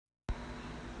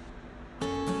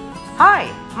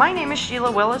Hi, my name is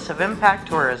Sheila Willis of Impact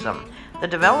Tourism, the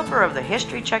developer of the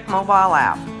History Check mobile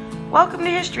app. Welcome to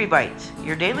History Bytes,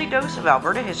 your daily dose of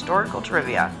Alberta Historical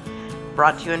Trivia.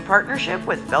 Brought to you in partnership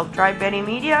with Belt Drive Benny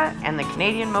Media and the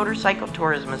Canadian Motorcycle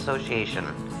Tourism Association.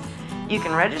 You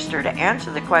can register to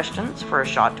answer the questions for a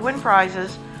shot to win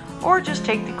prizes, or just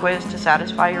take the quiz to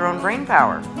satisfy your own brain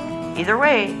power. Either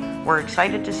way, we're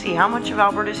excited to see how much of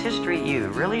Alberta's history you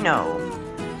really know.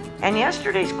 And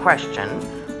yesterday's question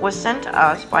was sent to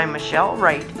us by Michelle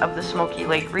Wright of the Smoky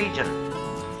Lake Region.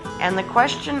 And the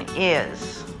question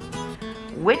is,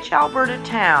 which Alberta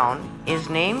town is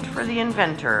named for the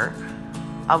inventor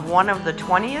of one of the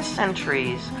 20th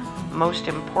century's most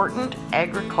important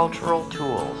agricultural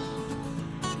tools?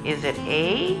 Is it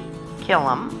A,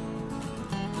 Killam,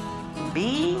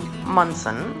 B,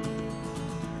 Munson,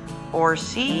 or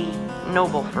C,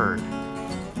 Nobleford?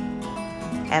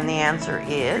 And the answer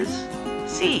is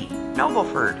C,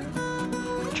 Nobleford.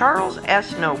 Charles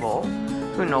S. Noble,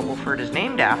 who Nobleford is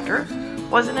named after,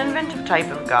 was an inventive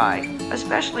type of guy,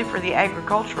 especially for the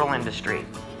agricultural industry.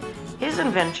 His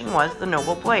invention was the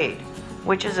Noble blade,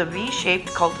 which is a V-shaped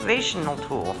cultivational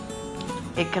tool.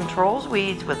 It controls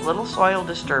weeds with little soil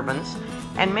disturbance,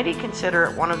 and many consider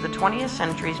it one of the 20th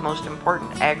century's most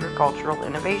important agricultural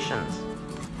innovations.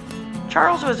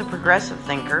 Charles was a progressive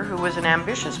thinker who was an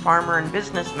ambitious farmer and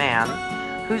businessman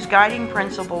whose guiding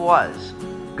principle was,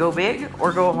 go big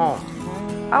or go home.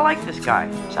 I like this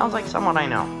guy. Sounds like someone I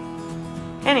know.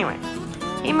 Anyways,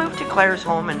 he moved to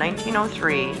Claresholm in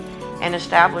 1903 and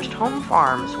established Home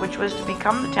Farms, which was to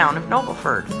become the town of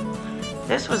Nobleford.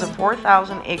 This was a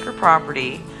 4,000-acre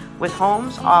property with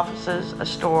homes, offices, a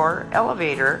store,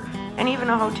 elevator, and even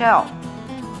a hotel.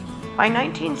 By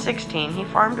 1916, he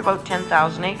farmed about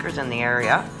 10,000 acres in the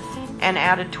area and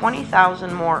added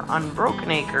 20,000 more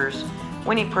unbroken acres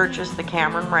when he purchased the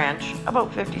Cameron Ranch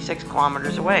about 56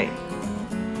 kilometers away.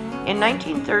 In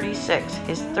 1936,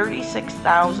 his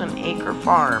 36,000-acre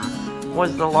farm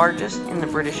was the largest in the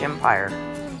British Empire.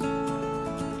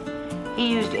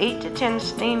 He used 8 to 10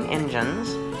 steam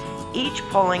engines, each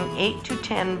pulling 8 to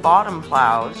 10 bottom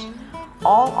plows,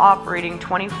 all operating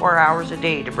 24 hours a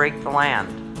day to break the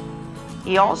land.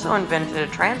 He also invented a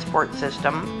transport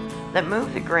system that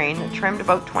moved the grain that trimmed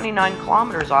about 29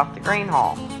 kilometers off the grain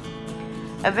haul.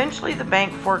 Eventually, the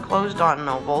bank foreclosed on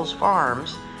Noble's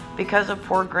farms because of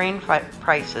poor grain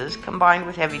prices combined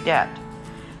with heavy debt.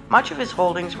 Much of his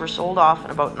holdings were sold off in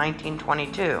about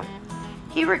 1922.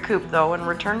 He recouped, though, and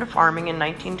returned to farming in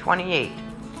 1928,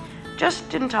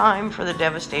 just in time for the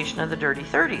devastation of the Dirty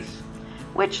 30s,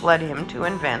 which led him to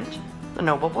invent the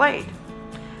Noble blade.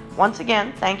 Once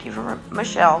again, thank you for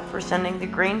Michelle for sending the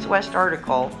Grains West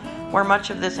article where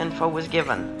much of this info was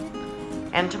given.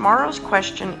 And tomorrow's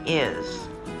question is,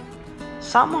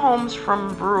 some homes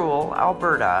from rural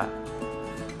Alberta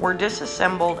were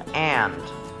disassembled and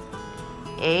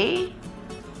A,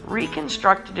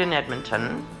 reconstructed in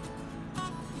Edmonton,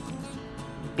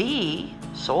 B,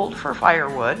 sold for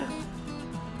firewood,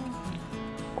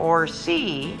 or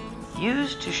C,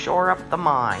 used to shore up the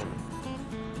mine.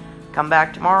 Come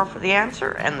back tomorrow for the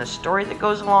answer and the story that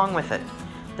goes along with it.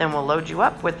 Then we'll load you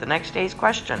up with the next day's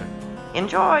question.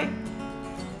 Enjoy!